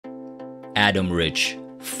Adam Rich,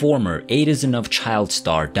 former 8 Is Enough child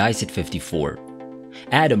star, dies at 54.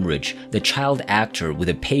 Adam Rich, the child actor with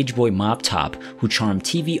a pageboy mop-top who charmed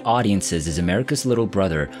TV audiences as America's little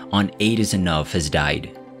brother on 8 Is Enough, has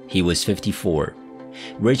died. He was 54.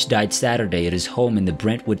 Rich died Saturday at his home in the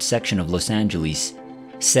Brentwood section of Los Angeles,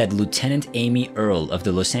 said Lieutenant Aimee Earl of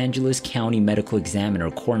the Los Angeles County Medical Examiner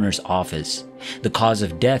Coroner's Office. The cause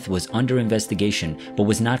of death was under investigation but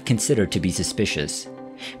was not considered to be suspicious.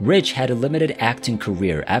 Rich had a limited acting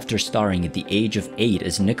career after starring at the age of 8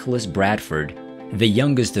 as Nicholas Bradford, the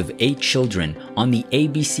youngest of 8 children, on the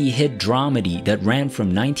ABC hit dramedy that ran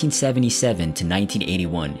from 1977 to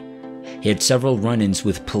 1981. He had several run-ins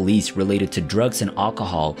with police related to drugs and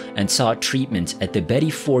alcohol and sought treatment at the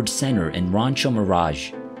Betty Ford Center in Rancho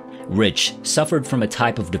Mirage. Rich suffered from a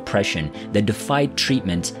type of depression that defied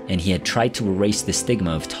treatment, and he had tried to erase the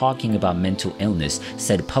stigma of talking about mental illness,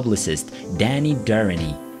 said publicist Danny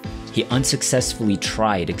Darany. He unsuccessfully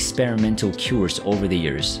tried experimental cures over the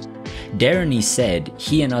years. Darany said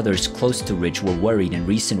he and others close to Rich were worried in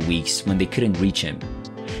recent weeks when they couldn't reach him.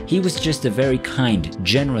 He was just a very kind,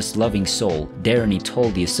 generous, loving soul, Darany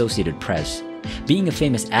told the Associated Press. Being a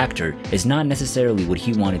famous actor is not necessarily what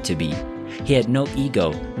he wanted to be. He had no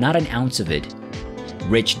ego, not an ounce of it.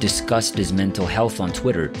 Rich discussed his mental health on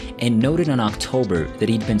Twitter and noted in October that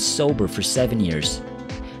he'd been sober for 7 years.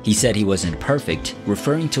 He said he wasn't perfect,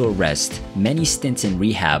 referring to arrest, many stints in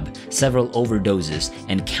rehab, several overdoses,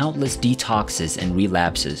 and countless detoxes and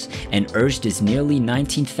relapses, and urged his nearly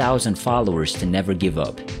 19,000 followers to never give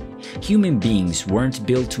up. Human beings weren't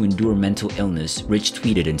built to endure mental illness, Rich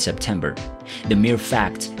tweeted in September. The mere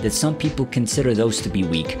fact that some people consider those to be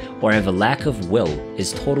weak or have a lack of will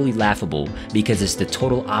is totally laughable because it's the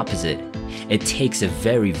total opposite. It takes a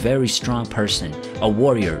very, very strong person, a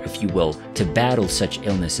warrior if you will, to battle such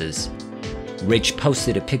illnesses. Rich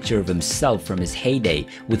posted a picture of himself from his heyday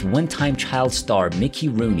with one-time child star Mickey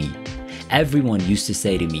Rooney. "Everyone used to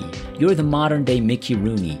say to me, 'You're the modern-day Mickey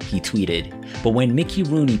Rooney,'" he tweeted. "But when Mickey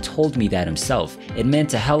Rooney told me that himself, it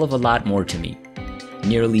meant a hell of a lot more to me."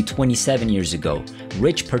 Nearly 27 years ago,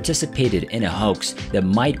 Rich participated in a hoax that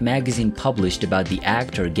Might magazine published about the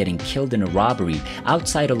actor getting killed in a robbery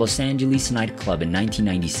outside a Los Angeles nightclub in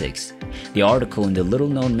 1996. The article in the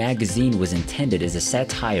little-known magazine was intended as a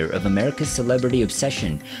satire of America's celebrity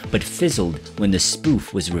obsession, but fizzled when the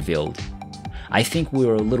spoof was revealed. "I think we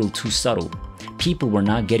were a little too subtle. People were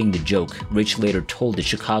not getting the joke," Rich later told the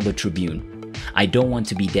Chicago Tribune. "I don't want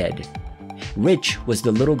to be dead." Rich was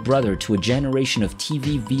the little brother to a generation of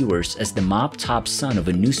TV viewers as the mop-top son of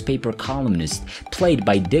a newspaper columnist played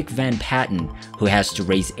by Dick Van Patten, who has to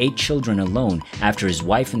raise 8 children alone after his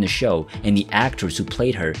wife in the show and the actors who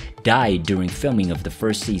played her died during filming of the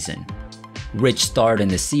first season. Rich starred in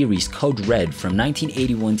the series Code Red from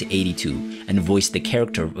 1981 to 82 and voiced the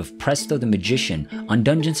character of Presto the Magician on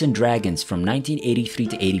Dungeons & Dragons from 1983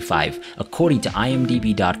 to 85, according to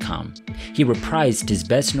IMDb.com. He reprised his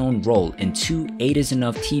best-known role in 2 8 Is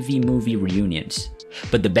Enough TV movie reunions.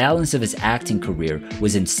 But the balance of his acting career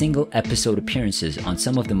was in single-episode appearances on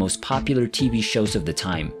some of the most popular TV shows of the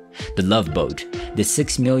time: The Love Boat, The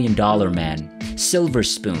 $6 Million Man, Silver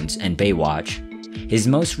Spoons, and Baywatch. His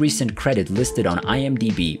most recent credit listed on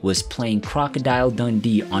IMDb was playing Crocodile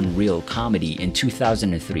Dundee on Real Comedy in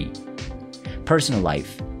 2003. Personal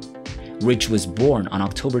life. Rich was born on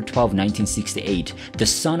October 12, 1968, the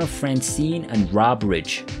son of Francine and Rob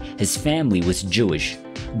Rich. His family was Jewish.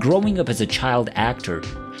 Growing up as a child actor,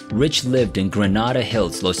 Rich lived in Granada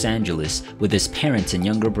Hills, Los Angeles, with his parents and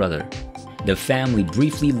younger brother. The family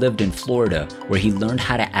briefly lived in Florida, where he learned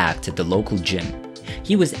how to act at the local gym.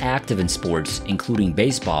 He was active in sports, including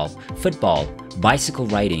baseball, football, bicycle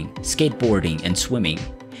riding, skateboarding, and swimming.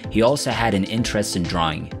 He also had an interest in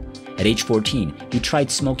drawing. At age 14, he tried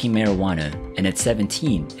smoking marijuana, and at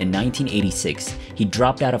 17, in 1986, he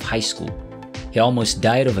dropped out of high school. He almost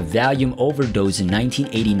died of a Valium overdose in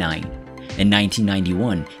 1989. In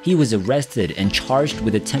 1991, he was arrested and charged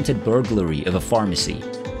with attempted burglary of a pharmacy.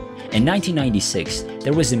 In 1996,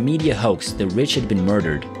 there was a media hoax that Rich had been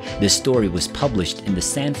murdered. The story was published in the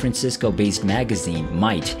San Francisco-based magazine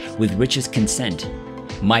Might with Rich's consent.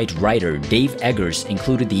 Might writer Dave Eggers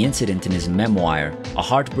included the incident in his memoir, a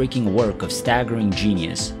heartbreaking work of staggering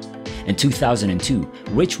genius. In 2002,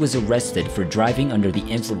 Rich was arrested for driving under the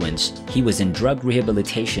influence. He was in drug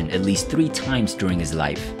rehabilitation at least 3 times during his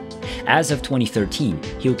life. As of 2013,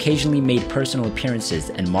 he occasionally made personal appearances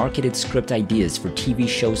and marketed script ideas for TV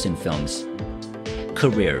shows and films.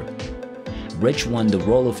 Career. Rich won the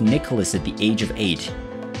role of Nicholas at the age of 8.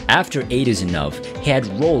 After 8 Is Enough, he had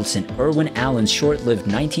roles in Irwin Allen's short-lived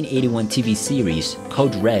 1981 TV series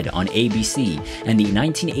Code Red on ABC and the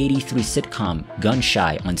 1983 sitcom Gun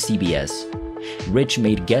Shy on CBS. Rich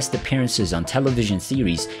made guest appearances on television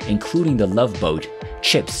series including The Love Boat,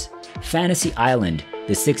 Chips, Fantasy Island,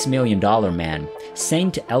 The $6 Million Man,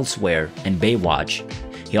 Saint Elsewhere, and Baywatch.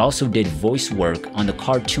 He also did voice work on the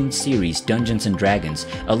cartoon series Dungeons & Dragons,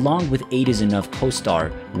 along with 8 Is Enough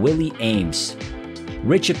co-star Willie Ames.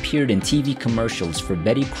 Rich appeared in TV commercials for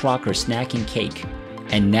Betty Crocker Snacking Cake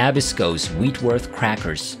and Nabisco's Wheatworth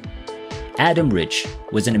Crackers. Adam Rich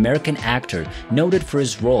was an American actor noted for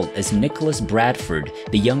his role as Nicholas Bradford,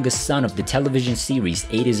 the youngest son of the television series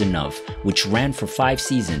 8 Is Enough, which ran for 5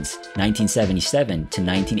 seasons, 1977 to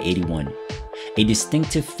 1981. A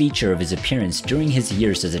distinctive feature of his appearance during his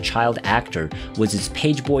years as a child actor was his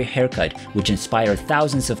pageboy haircut, which inspired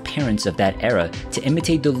thousands of parents of that era to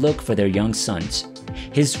imitate the look for their young sons.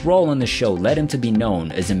 His role on the show led him to be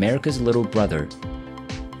known as America's Little Brother.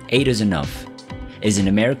 8 Is Enough is an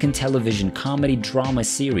American television comedy drama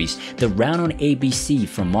series that ran on ABC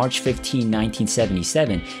from March 15,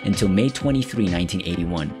 1977 until May 23,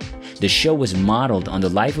 1981. The show was modeled on the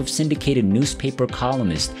life of syndicated newspaper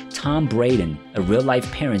columnist Tom Braden, a real-life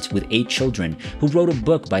parent with 8 children who wrote a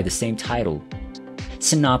book by the same title.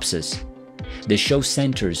 Synopsis: the show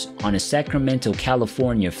centers on a Sacramento,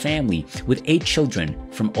 California family with 8 children,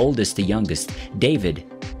 from oldest to youngest: David,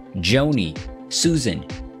 Joni, Susan,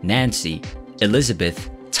 Nancy,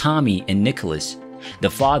 Elizabeth, Tommy, and Nicholas. The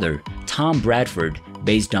father, Tom Bradford,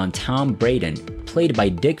 based on Tom Braden, played by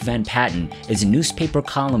Dick Van Patten, is a newspaper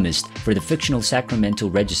columnist for the fictional Sacramento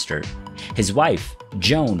Register. His wife,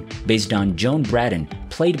 Joan, based on Joan Braden,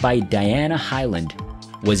 played by Diana Hyland,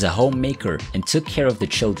 was a homemaker and took care of the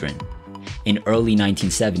children. In early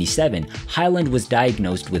 1977, Hyland was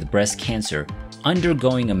diagnosed with breast cancer,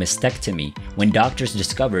 undergoing a mastectomy when doctors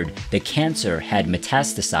discovered the cancer had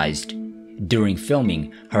metastasized. During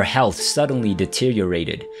filming, her health suddenly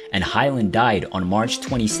deteriorated, and Hyland died on March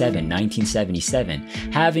 27, 1977,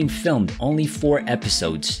 having filmed only 4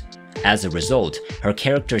 episodes. As a result, her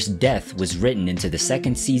character's death was written into the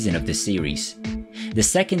second season of the series. The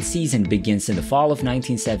second season begins in the fall of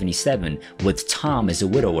 1977 with Tom as a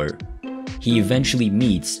widower. He eventually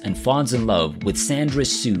meets and falls in love with Sandra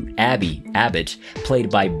Sue Abby Abbott, played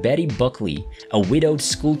by Betty Buckley, a widowed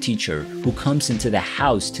schoolteacher who comes into the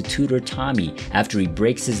house to tutor Tommy after he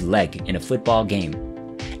breaks his leg in a football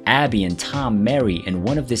game. Abby and Tom marry in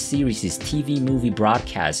one of the series' TV movie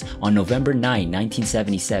broadcasts on November 9,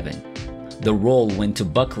 1977. The role went to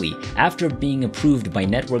Buckley after being approved by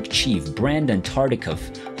network chief Brandon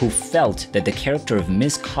Tartikoff, who felt that the character of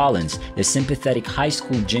Miss Collins, the sympathetic high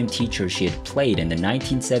school gym teacher she had played in the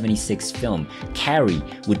 1976 film Carrie,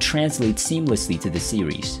 would translate seamlessly to the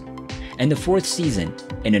series. In the 4th season,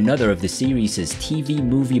 in another of the series' TV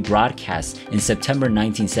movie broadcasts in September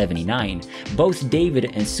 1979, both David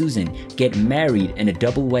and Susan get married in a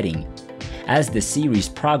double wedding. As the series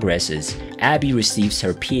progresses, Abby receives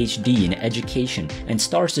her PhD in education and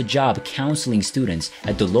starts a job counseling students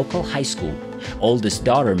at the local high school. Oldest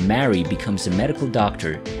daughter Mary becomes a medical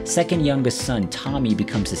doctor. Second youngest son Tommy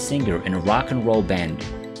becomes a singer in a rock and roll band.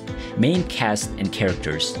 Main cast and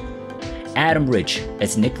characters: Adam Rich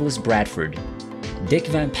as Nicholas Bradford, Dick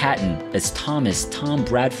Van Patten as Thomas Tom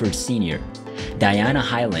Bradford Sr., Diana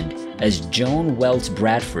Hyland as Joan Wells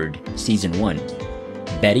Bradford, Season 1,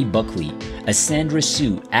 Betty Buckley as Sandra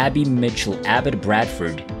Sue Abby Mitchell Abbott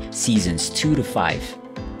Bradford, Seasons 2 to 5,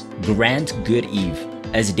 Grant Goodeve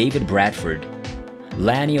as David Bradford,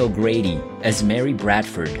 Lanny O'Grady as Mary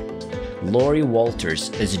Bradford, Lori Walters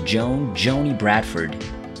as Joni Bradford,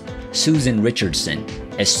 Susan Richardson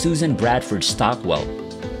as Susan Bradford Stockwell,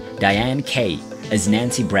 Diane Kay as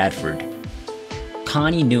Nancy Bradford,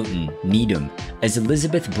 Connie Newton Needham as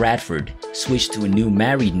Elizabeth Bradford, switched to a new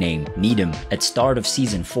married name, Needham, at start of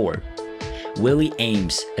Season 4, Willie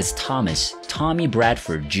Ames as Thomas Tommy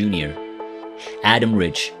Bradford Jr., Adam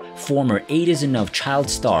Rich, former 8 Is Enough child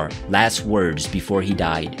star, last words before he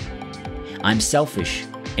died: "I'm selfish,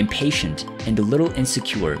 impatient, and a little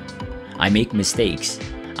insecure. I make mistakes.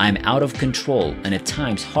 I'm out of control and at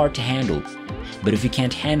times hard to handle. But if you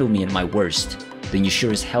can't handle me at my worst, then you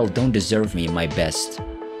sure as hell don't deserve me at my best."